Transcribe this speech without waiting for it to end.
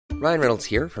Ryan Reynolds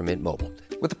here from Mint Mobile.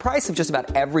 With the price of just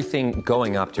about everything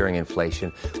going up during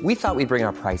inflation, we thought we'd bring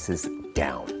our prices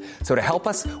down. So to help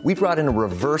us, we brought in a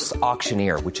reverse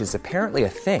auctioneer, which is apparently a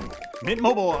thing. Mint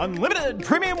Mobile Unlimited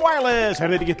Premium Wireless. How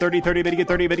to get 30, 30, bit to get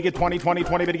 30, bit to get 20, 20,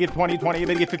 20, bit to get 20, 20,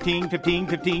 bit to get 15, 15,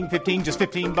 15, 15, just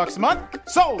 $15 a month?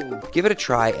 Sold! Give it a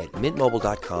try at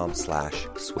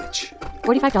mintmobile.com/switch.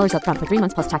 $45 up front for 3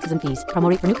 months plus taxes and fees. Promo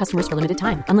rate for new customers for limited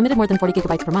time. Unlimited more than 40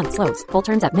 gigabytes per month. Slows full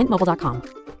terms at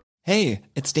mintmobile.com. Hey,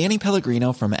 it's Danny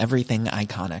Pellegrino from Everything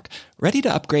Iconic. Ready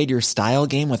to upgrade your style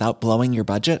game without blowing your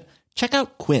budget? Check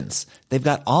out Quince. They've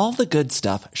got all the good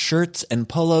stuff, shirts and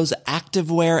polos,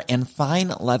 activewear, and fine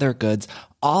leather goods,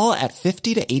 all at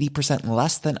 50 to 80%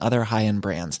 less than other high-end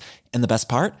brands. And the best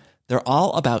part? They're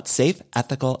all about safe,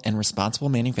 ethical, and responsible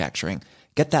manufacturing.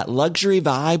 Get that luxury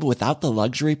vibe without the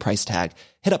luxury price tag.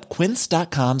 Hit up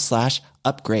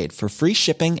quince.com/upgrade for free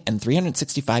shipping and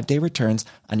 365-day returns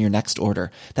on your next order.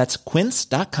 That's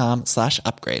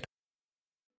quince.com/upgrade.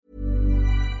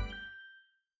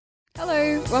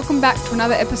 Hello, welcome back to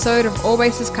another episode of All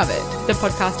Bases Covered, the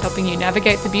podcast helping you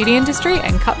navigate the beauty industry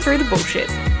and cut through the bullshit.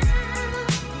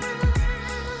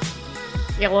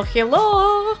 Hello,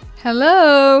 hello.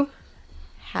 Hello.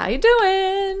 How you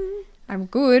doing? I'm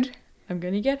good. I'm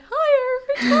going to get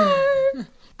higher every time.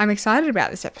 I'm excited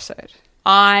about this episode.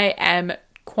 I am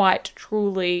quite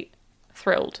truly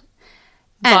thrilled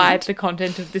by the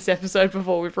content of this episode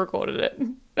before we've recorded it.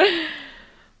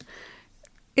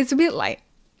 It's a bit late.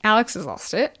 Alex has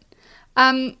lost it.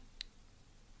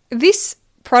 This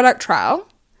product trial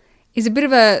is a bit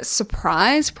of a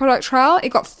surprise product trial.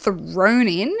 It got thrown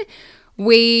in.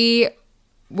 We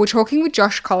were talking with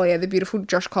Josh Collier, the beautiful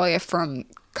Josh Collier from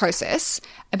Kosas,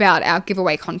 about our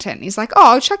giveaway content. He's like,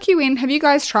 I'll chuck you in. Have you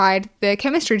guys tried the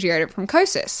chemistry deodorant from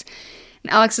Kosas?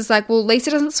 And Alex is like, well,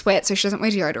 Lisa doesn't sweat, so she doesn't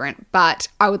wear deodorant, but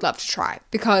I would love to try it.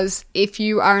 Because if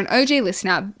you are an OG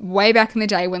listener, way back in the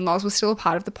day when Loz was still a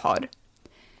part of the pod,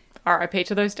 RIP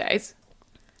to those days.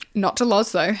 not to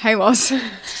Loz though, hey Loz,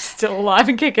 Still alive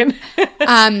and kicking.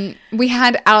 we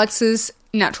had Alex's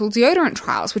natural deodorant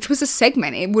trials, which was a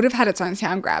segment. It would have had its own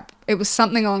sound grab. It was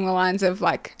something along the lines of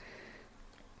like,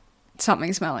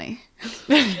 something smelly.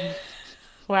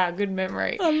 Wow, good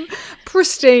memory.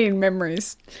 Pristine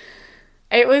memories.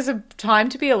 It was a time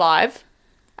to be alive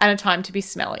and a time to be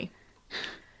smelly.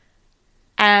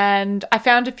 And I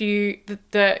found a few,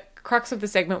 the crux of the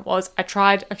segment was I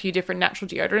tried a few different natural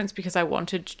deodorants because I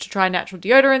wanted to try natural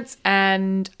deodorants,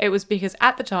 and it was because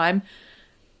at the time,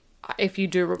 if you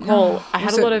do recall, I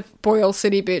had a lot of boil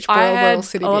city bitch. I had boil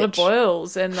city a lot bitch. of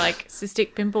boils and like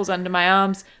cystic pimples under my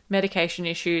arms, medication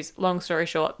issues. Long story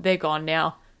short, they're gone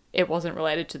now. It wasn't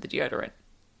related to the deodorant.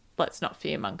 Let's not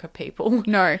fearmonger people.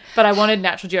 No. But I wanted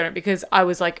natural deodorant because I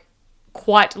was like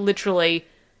quite literally,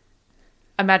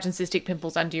 imagine cystic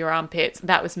pimples under your armpits.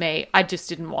 That was me. I just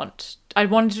didn't want, I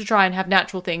wanted to try and have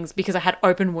natural things because I had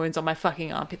open wounds on my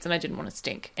fucking armpits and I didn't want to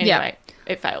stink. Anyway,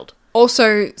 It failed.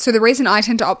 Also, so the reason I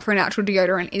tend to opt for a natural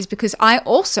deodorant is because I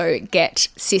also get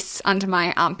cysts under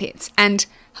my armpits. And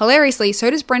hilariously, so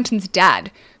does Brenton's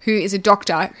dad, who is a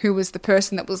doctor, who was the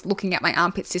person that was looking at my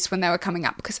armpit cysts when they were coming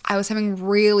up, because I was having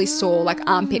really sore, like,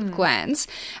 armpit glands.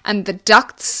 And the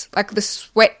ducts, like the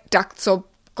sweat ducts or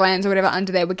glands or whatever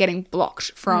under there, were getting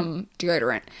blocked from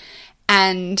deodorant.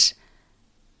 And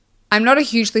I'm not a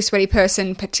hugely sweaty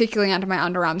person, particularly under my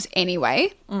underarms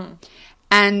anyway.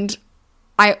 And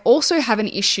I also have an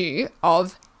issue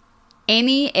of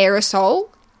any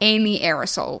aerosol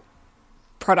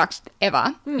product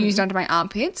ever used under my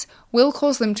armpits will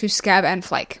cause them to scab and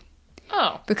flake.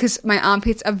 Oh. Because my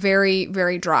armpits are very,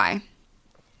 very dry.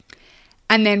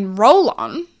 And then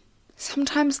roll-on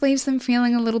sometimes leaves them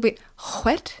feeling a little bit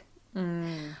wet.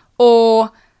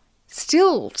 Or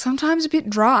still sometimes a bit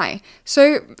dry.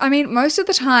 So, I mean, most of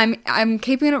the time, I'm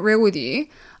keeping it real with you,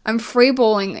 I'm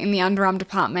freeballing in the underarm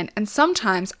department, and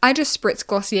sometimes I just spritz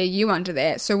Glossier U under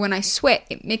there, so when I sweat,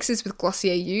 it mixes with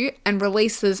Glossier U and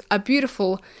releases a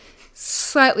beautiful,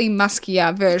 slightly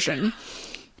muskier version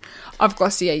of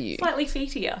Glossier U. Slightly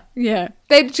feetier. Yeah.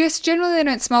 They just generally they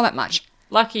don't smell that much.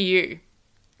 Lucky you.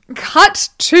 Cut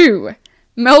to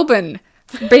Melbourne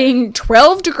being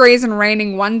 12 degrees and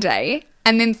raining one day,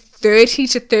 and then 30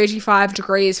 to 35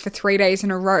 degrees for 3 days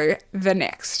in a row the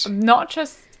next. Not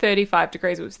just 35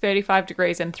 degrees, it was 35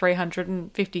 degrees and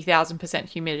 350,000%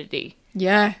 humidity.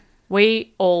 Yeah.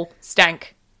 We all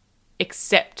stank,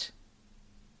 except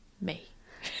me.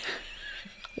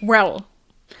 Well,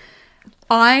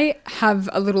 I have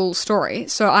a little story.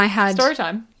 So I had... Story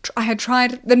time. I had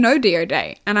tried the no deo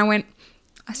day, and I went,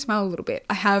 I smell a little bit.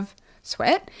 I have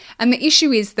sweat. And the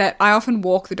issue is that I often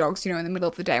walk the dogs, you know, in the middle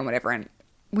of the day and whatever, and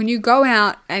when you go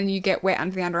out and you get wet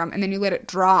under the underarm and then you let it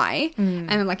dry and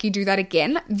then like you do that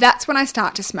again, that's when I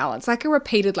start to smell. It's like a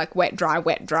repeated like wet, dry,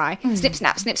 snip,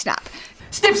 snap, snip, snap.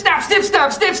 Snip, snap, snip,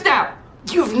 snap, snip, snap.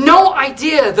 You've no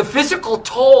idea the physical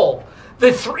toll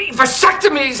the 3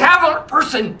 vasectomies have on a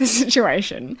person. The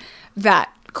situation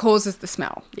that causes the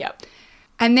smell. Yep.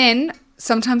 And then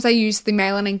sometimes I use the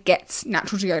Malin and Getz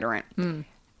natural deodorant.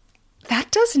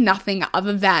 That does nothing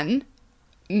other than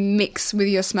mix with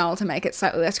your smell to make it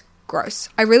slightly less gross.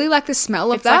 I really like the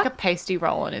smell of that. It's like a pasty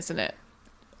roll-on, isn't it?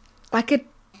 Like a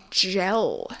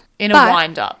gel. In a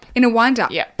wind-up. In a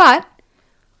wind-up. Yeah. But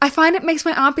I find it makes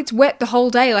my armpits wet the whole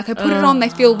day. Like I put it on, they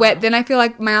feel wet. Then I feel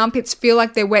like my armpits feel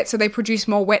like they're wet, so they produce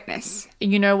more wetness.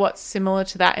 You know what's similar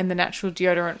to that in the natural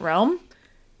deodorant realm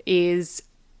is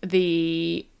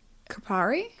the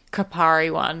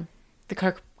Kapari one. The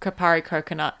Kapari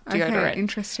coconut deodorant. Okay,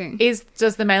 interesting.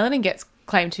 Does the Malin and Getz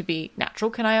claim to be natural,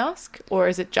 can I ask? Or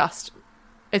is it just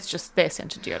their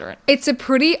scented deodorant? It's a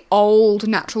pretty old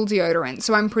natural deodorant,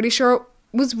 so I'm pretty sure it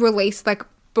was released like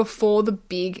before the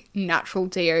big natural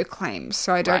deo claims.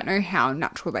 So I don't know how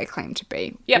natural they claim to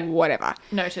be. Yep. Whatever.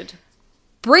 Noted.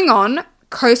 Bring on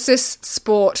Kosas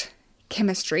Sport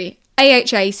Chemistry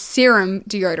AHA Serum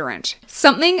Deodorant.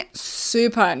 Something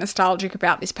super nostalgic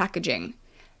about this packaging.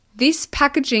 This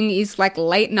packaging is like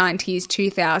late 90s,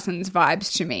 2000s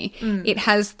vibes to me. It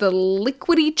has the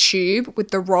liquidy tube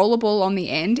with the rollerball on the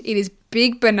end. It is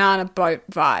big banana boat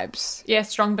vibes. Yeah,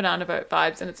 strong banana boat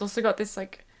vibes. And it's also got this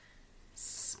like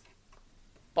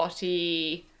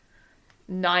spotty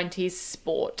 90s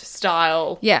sport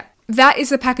style. Yeah. That is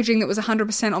the packaging that was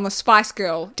 100% on the Spice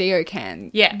Girl Deo can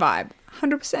vibe.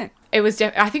 100%. It was,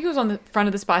 I think it was on the front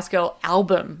of the Spice Girl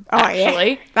album, actually.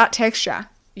 Yeah. That texture.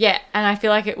 Yeah, and I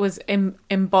feel like it was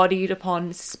embodied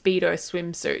upon Speedo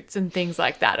swimsuits and things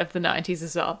like that of the 90s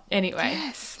as well. Anyway,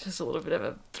 just a little bit of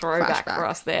a throwback for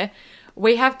us there.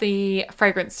 We have the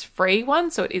fragrance-free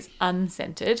one, so it is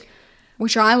unscented.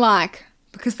 Which I like,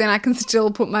 because then I can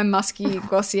still put my musky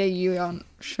Glossier U on,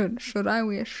 should I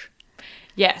wish.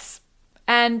 Yes.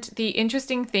 And the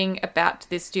interesting thing about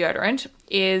this deodorant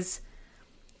is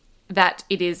that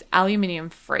it is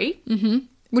aluminium-free. Mm-hmm.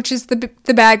 Which is the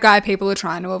bad guy people are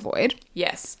trying to avoid.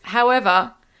 Yes.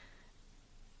 However,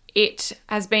 it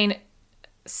has been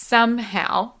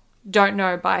somehow, don't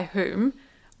know by whom,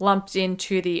 lumped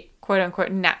into the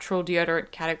quote-unquote natural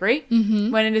deodorant category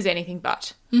when it is anything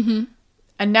but. Mm-hmm.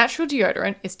 A natural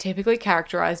deodorant is typically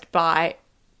characterized by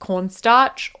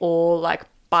cornstarch or like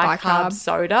bicarb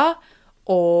soda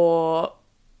or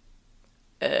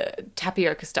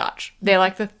tapioca starch. They're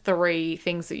like the 3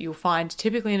 things that you'll find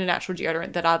typically in a natural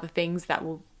deodorant that are the things that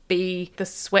will be the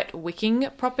sweat wicking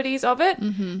properties of it.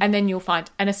 Mm-hmm. And then you'll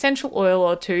find an essential oil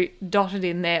or 2 dotted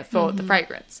in there for the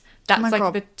fragrance. That's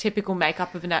like the typical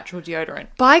makeup of a natural deodorant.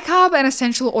 Bicarb and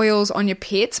essential oils on your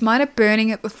pits, mine are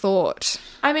burning at the thought.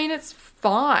 I mean, it's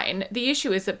fine. The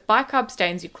issue is that bicarb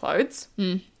stains your clothes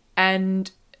and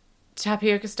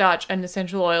tapioca starch and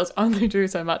essential oils only do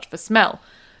so much for smell.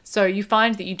 So you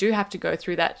find that you do have to go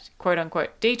through that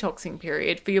quote-unquote detoxing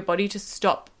period for your body to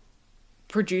stop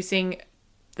producing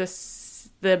the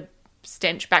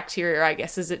stench bacteria, I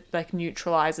guess, as it like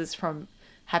neutralizes from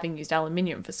having used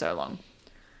aluminium for so long.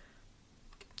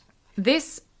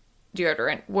 This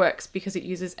deodorant works because it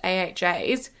uses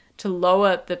AHAs to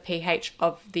lower the pH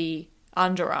of the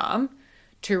underarm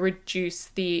to reduce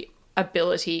the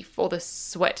ability for the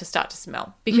sweat to start to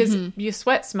smell, because your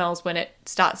sweat smells when it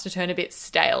starts to turn a bit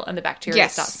stale and the bacteria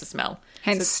starts to smell.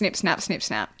 Hence snip, snap, snip,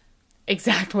 snap.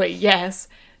 Exactly, yes.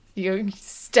 You're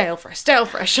stale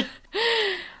fresh.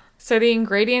 So the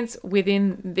ingredients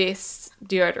within this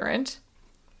deodorant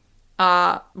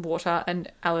are water and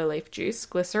aloe leaf juice,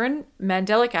 glycerin,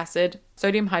 mandelic acid,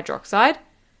 sodium hydroxide,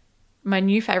 my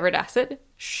new favourite acid,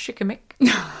 shikimic.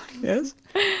 Yes.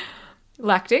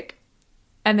 Lactic.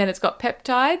 And then it's got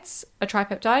peptides, a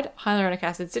tripeptide, hyaluronic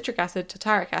acid, citric acid,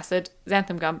 tartaric acid,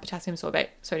 xanthan gum, potassium sorbate,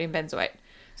 sodium benzoate.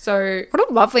 So what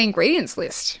a lovely ingredients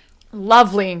list.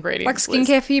 Lovely ingredients like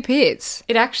skincare for your pits.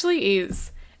 It actually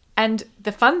is. And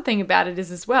the fun thing about it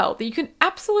is as well that you can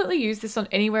absolutely use this on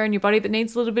anywhere in your body that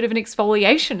needs a little bit of an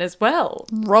exfoliation as well.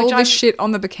 Roll this shit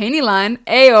on the bikini line.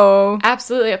 Ayo.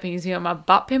 Absolutely. I've been using it on my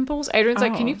butt pimples. Adrian's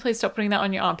like, can you please stop putting that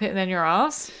on your armpit and then your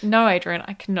ass? No, Adrian,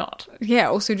 I cannot. Yeah,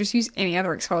 also just use any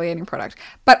other exfoliating product.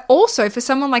 But also for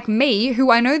someone like me,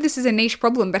 who I know this is a niche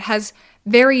problem but has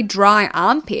very dry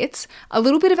armpits, a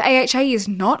little bit of AHA is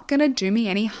not going to do me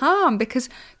any harm because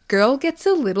girl gets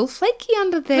a little flaky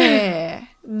under there.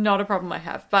 Not a problem I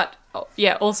have. But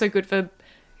yeah, also good for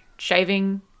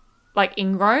shaving like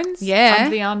ingrowns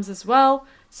under the arms as well.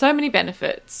 So many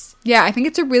benefits. Yeah, I think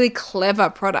it's a really clever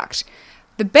product.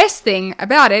 The best thing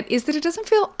about it is that it doesn't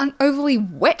feel overly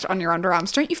wet on your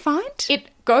underarms, don't you find? It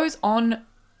goes on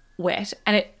wet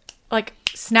and it like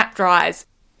snap dries.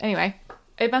 Anyway,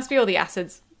 it must be all the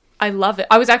acids. I love it.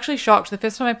 I was actually shocked the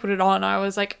first time I put it on. I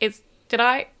was like, did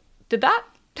that?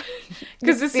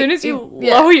 Because as soon as you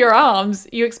lower your arms,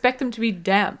 you expect them to be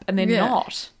damp and they're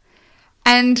not.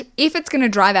 And if it's going to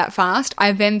dry that fast,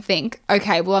 I then think,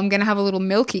 okay, well, I'm going to have a little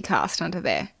milky cast under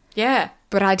there. Yeah.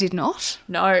 But I did not.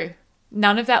 No.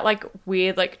 None of that like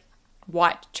weird like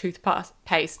white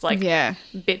toothpaste like bit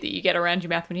that you get around your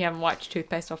mouth when you haven't wiped your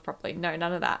toothpaste off properly. No,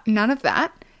 none of that. None of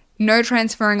that. No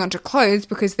transferring onto clothes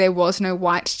because there was no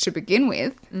white to begin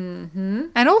with. Mm-hmm.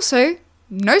 And also,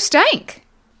 no stank.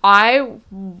 I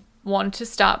want to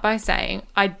start by saying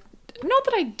not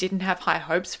that I didn't have high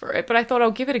hopes for it, but I thought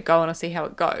I'll give it a go and I'll see how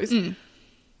it goes.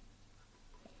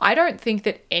 I don't think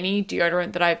that any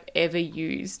deodorant that I've ever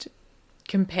used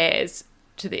compares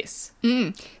to this.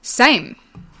 Same.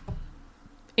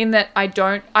 In that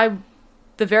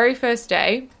the very first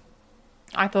day,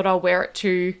 I thought I'll wear it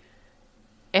to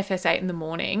FS8 in the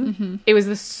morning. Mm-hmm. It was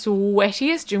the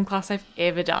sweatiest gym class I've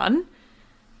ever done.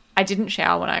 I didn't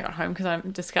shower when I got home because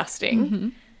I'm disgusting. Mm-hmm.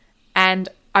 And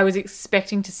I was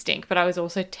expecting to stink, but I was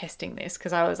also testing this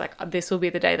because I was like, this will be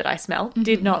the day that I smell. Mm-hmm.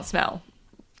 Did not smell.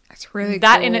 That's really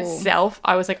that cool. in itself,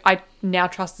 I was like, I now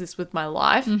trust this with my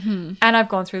life. Mm-hmm. And I've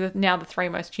gone through the 3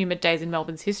 most humid days in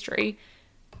Melbourne's history.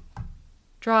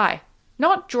 Dry.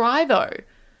 Not dry though.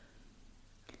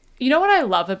 You know what I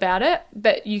love about it?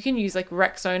 That you can use like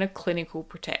Rexona Clinical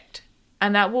Protect.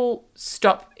 And that will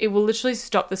literally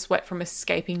stop the sweat from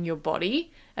escaping your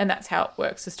body. And that's how it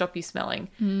works, to stop you smelling.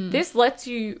 This lets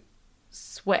you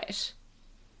sweat.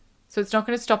 So it's not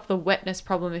going to stop the wetness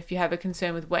problem if you have a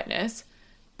concern with wetness.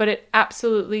 But it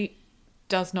absolutely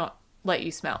does not let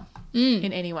you smell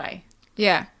in any way.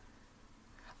 Yeah.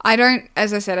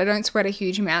 As I said, I don't sweat a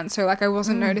huge amount. So like I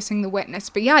wasn't noticing the wetness.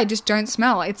 But yeah, I just don't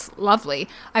smell. It's lovely.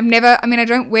 I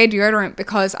don't wear deodorant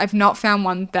because I've not found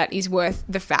one that is worth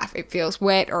the faff. It feels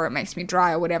wet or it makes me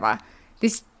dry or whatever.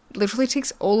 This literally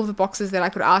ticks all of the boxes that I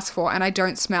could ask for and I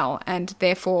don't smell. And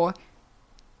therefore,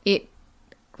 I'm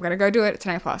going to go do it. It's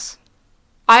an A+.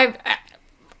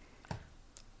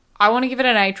 I want to give it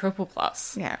an A++.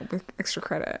 Yeah, with extra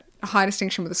credit. A high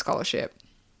distinction with a scholarship.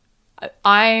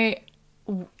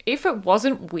 If it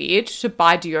wasn't weird to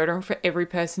buy deodorant for every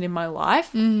person in my life,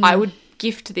 I would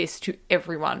gift this to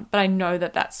everyone. But I know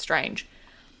that that's strange.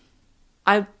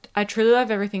 I truly love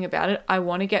everything about it. I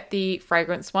want to get the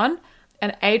fragrance one.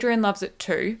 And Adrian loves it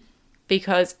too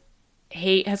because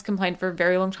he has complained for a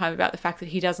very long time about the fact that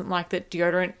he doesn't like that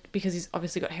deodorant because he's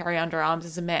obviously got hairy underarms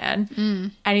as a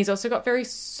man. And he's also got very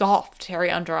soft hairy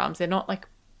underarms. They're not like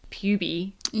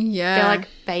puby. Yeah. They're like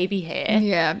baby hair.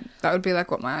 Yeah. That would be like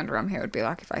what my underarm hair would be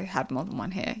like if I had more than one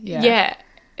hair. Yeah.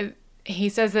 Yeah. He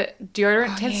says that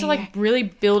deodorant tends to like really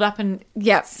build up and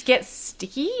get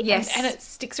sticky. Yes. And it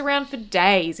sticks around for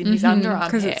days in his underarm hair.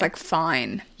 Because it's like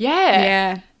fine. Yeah.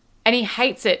 Yeah. And he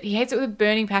hates it. He hates it with a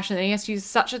burning passion. Then he has to use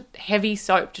such a heavy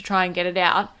soap to try and get it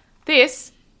out.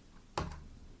 This,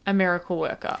 a miracle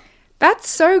worker. That's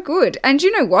so good. And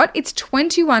you know what? It's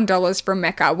 $21 from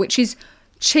Mecca, which is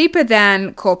cheaper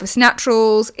than Corpus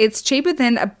Naturals. It's cheaper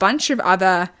than a bunch of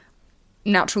other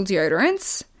natural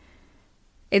deodorants.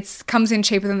 It comes in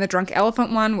cheaper than the Drunk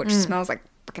Elephant one, which smells like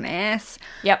fucking ass.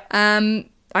 Yep. I'm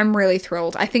really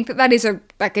thrilled. I think that is a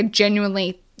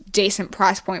genuinely decent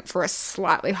price point for a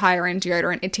slightly higher end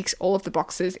deodorant. It ticks all of the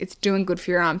boxes. It's doing good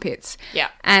for your armpits. Yeah.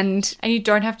 And you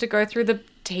don't have to go through the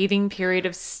teething period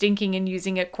of stinking and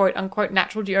using a quote unquote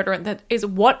natural deodorant. That is,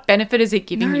 what benefit is it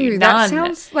giving you? None. That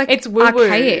sounds like it's woo-woo.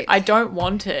 archaic. I don't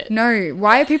want it. No.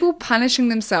 Why are people punishing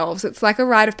themselves? It's like a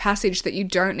rite of passage that you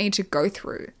don't need to go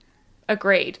through.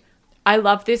 Agreed. I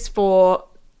love this for,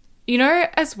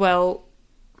 as well,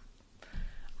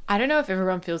 I don't know if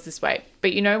everyone feels this way,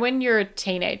 but when you're a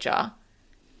teenager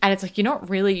and it's like you're not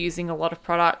really using a lot of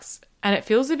products and it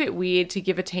feels a bit weird to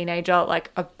give a teenager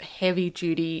like a heavy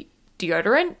duty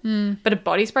deodorant, but a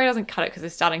body spray doesn't cut it because they're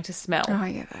starting to smell. Oh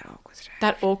yeah, that awkward stage.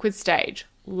 That awkward stage.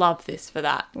 Love this for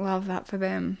that. Love that for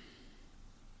them.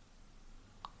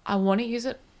 I want to use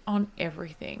it on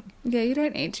everything. Yeah, you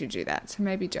don't need to do that, so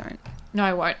maybe don't. No,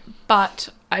 I won't. But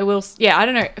I will. Yeah, I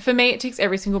don't know. For me, it ticks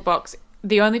every single box.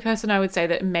 The only person I would say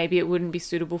that maybe it wouldn't be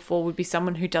suitable for would be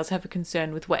someone who does have a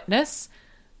concern with wetness.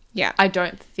 Yeah. I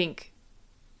don't think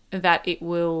that it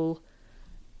will,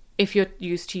 if you're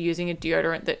used to using a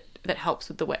deodorant that helps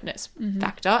with the wetness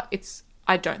factor,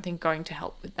 I don't think going to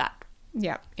help with that.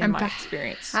 Yeah. In my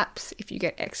experience. Perhaps if you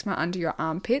get eczema under your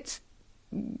armpits,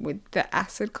 with the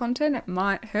acid content, it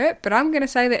might hurt. But I'm going to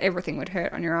say that everything would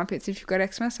hurt on your armpits if you've got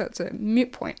eczema, so it's a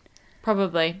moot point.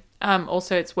 Probably.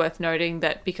 Also, it's worth noting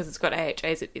that because it's got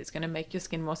AHAs, it is going to make your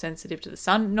skin more sensitive to the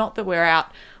sun. Not that we're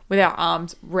out with our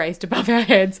arms raised above our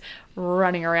heads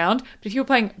running around. But if you're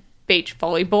playing beach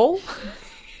volleyball...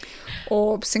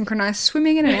 or synchronized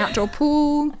swimming in an outdoor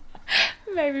pool...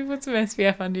 maybe put some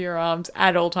SPF under your arms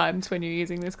at all times when you're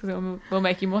using this, because it will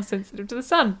make you more sensitive to the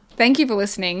sun. Thank you for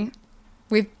listening.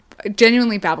 We've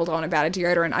genuinely babbled on about a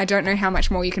deodorant. I don't know how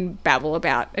much more you can babble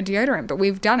about a deodorant, but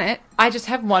we've done it. I just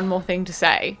have one more thing to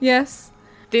say. Yes.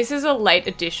 This is a late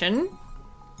edition.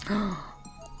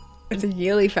 It's a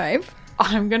yearly fave.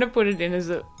 I'm going to put it in as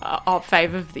a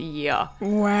fave of the year.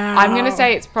 Wow. I'm going to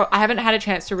say I haven't had a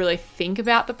chance to really think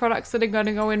about the products that are going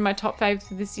to go in my top faves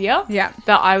for this year. Yeah.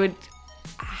 But I would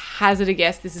hazard a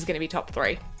guess this is going to be top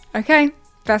 3. Okay.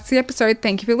 That's the episode.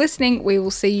 Thank you for listening. We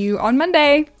will see you on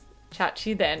Monday. Chat to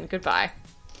you then. Goodbye.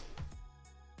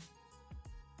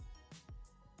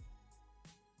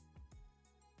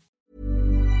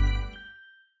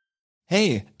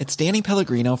 Hey, it's Danny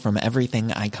Pellegrino from Everything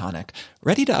Iconic.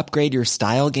 Ready to upgrade your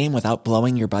style game without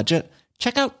blowing your budget?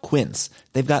 Check out Quince.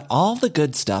 They've got all the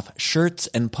good stuff, shirts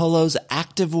and polos,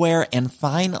 activewear, and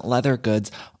fine leather goods,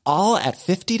 all at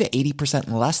 50 to 80%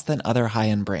 less than other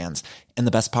high-end brands. And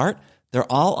the best part?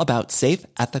 They're all about safe,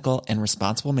 ethical, and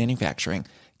responsible manufacturing.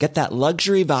 Get that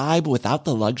luxury vibe without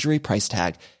the luxury price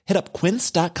tag. Hit up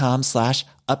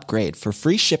quince.com/upgrade for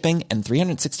free shipping and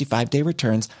 365-day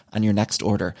returns on your next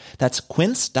order. That's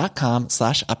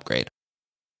quince.com/upgrade.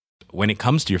 When it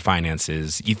comes to your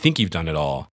finances, you think you've done it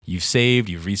all. You've saved,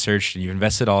 you've researched, and you've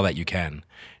invested all that you can.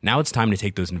 Now it's time to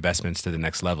take those investments to the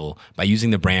next level by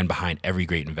using the brand behind every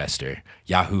great investor,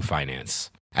 Yahoo Finance.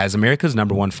 As America's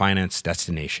 #1 finance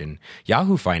destination,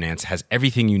 Yahoo Finance has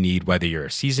everything you need, whether you're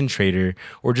a seasoned trader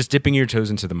or just dipping your toes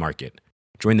into the market.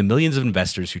 Join the millions of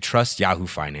investors who trust Yahoo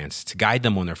Finance to guide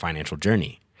them on their financial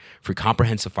journey. For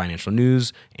comprehensive financial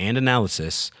news and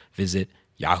analysis, visit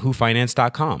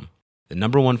yahoofinance.com, the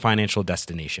 #1 financial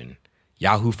destination,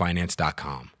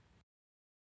 yahoofinance.com.